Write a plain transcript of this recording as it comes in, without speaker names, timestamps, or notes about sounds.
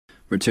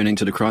Returning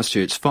to the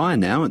Christchurch fire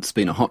now, it's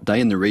been a hot day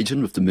in the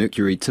region with the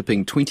mercury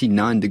tipping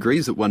 29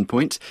 degrees at one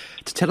point.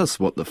 To tell us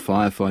what the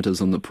firefighters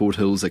on the Port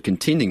Hills are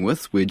contending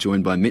with, we're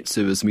joined by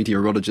Metservice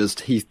Meteorologist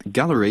Heath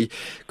Gullery.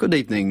 Good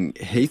evening,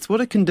 Heath.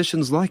 What are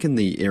conditions like in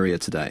the area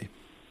today?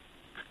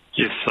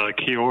 Yes,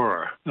 kia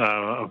ora.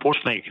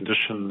 Unfortunately,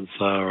 conditions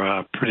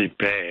are pretty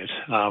bad.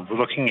 We're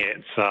looking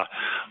at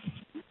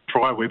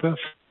dry weather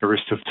for the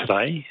rest of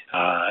today,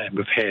 and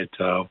we've had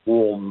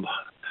warm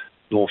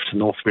north to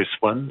northwest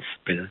winds,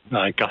 been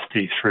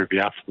gusty through the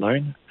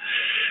afternoon.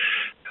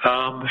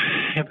 And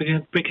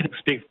we can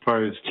expect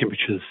those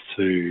temperatures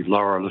to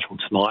lower a little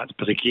tonight,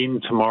 but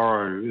again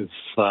tomorrow is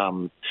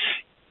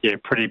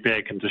pretty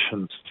bad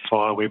conditions for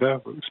fire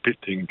weather. We're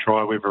expecting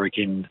dry weather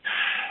again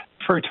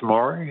through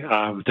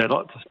tomorrow,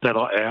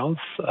 daylight hours,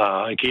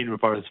 again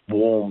with those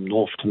warm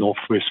north to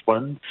northwest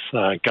winds,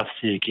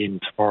 gusty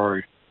again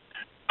tomorrow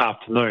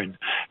afternoon.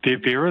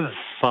 There is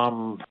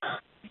some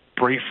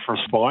brief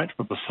respite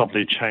with a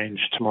southerly change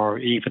tomorrow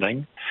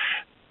evening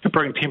to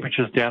bring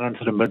temperatures down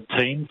into the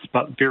mid-teens,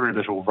 but very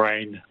little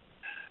rain,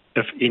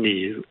 if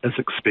any, is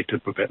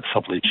expected with that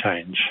southerly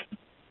change.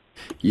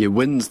 Yeah,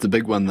 wind's the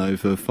big one though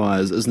for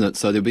fires, isn't it?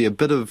 So there'll be a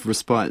bit of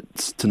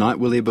respite tonight,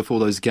 will there, before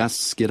those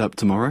gusts get up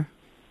tomorrow?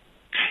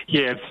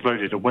 Yeah,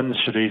 absolutely. The winds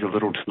should ease a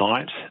little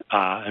tonight,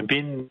 and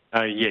then,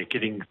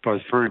 getting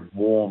those very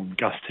warm,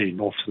 gusty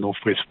north to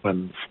northwest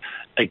winds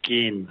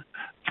again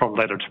from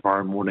later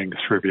tomorrow morning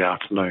through the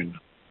afternoon.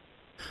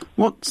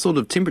 What sort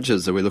of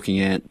temperatures are we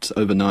looking at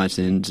overnight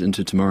and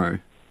into tomorrow?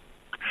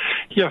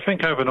 Yeah, I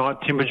think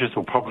overnight temperatures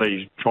will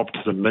probably drop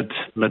to the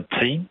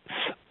mid-teens,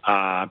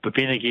 but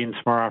then again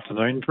tomorrow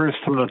afternoon, very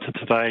similar to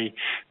today,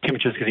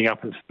 temperatures getting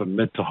up into the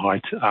mid to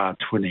high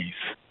 20s.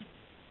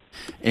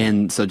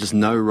 And so just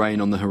no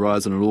rain on the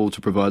horizon at all to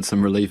provide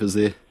some relief, is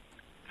there?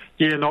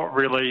 Yeah, not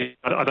really.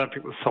 I don't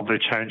think the southerly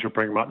change will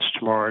bring much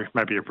tomorrow,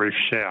 maybe a brief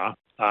shower.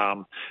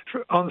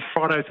 On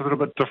Friday, it's a little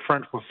bit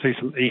different. We'll see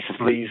some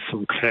easterlies,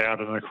 some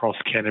cloud and across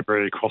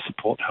Canterbury, across the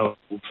Port Hills,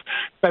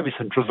 maybe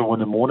some drizzle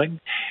in the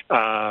morning.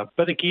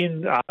 But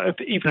again,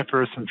 even if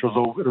there is some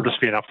drizzle, it'll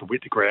just be enough to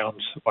wet the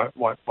ground.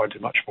 Won't do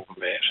much more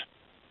than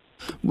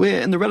that. We're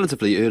in the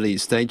relatively early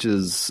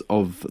stages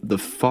of the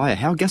fire.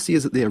 How gusty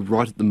is it there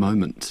right at the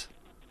moment?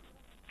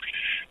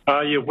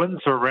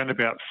 Winds are around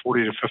about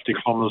 40 to 50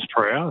 kilometres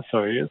per hour,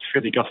 so it's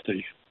fairly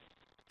gusty.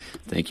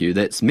 Thank you.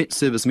 That's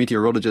Metservice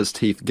Meteorologist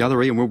Heath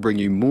Gullery, and we'll bring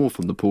you more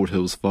from the Port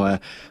Hills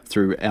fire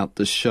throughout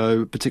the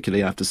show,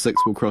 particularly after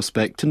 6. We'll cross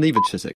back to Neva Chittick.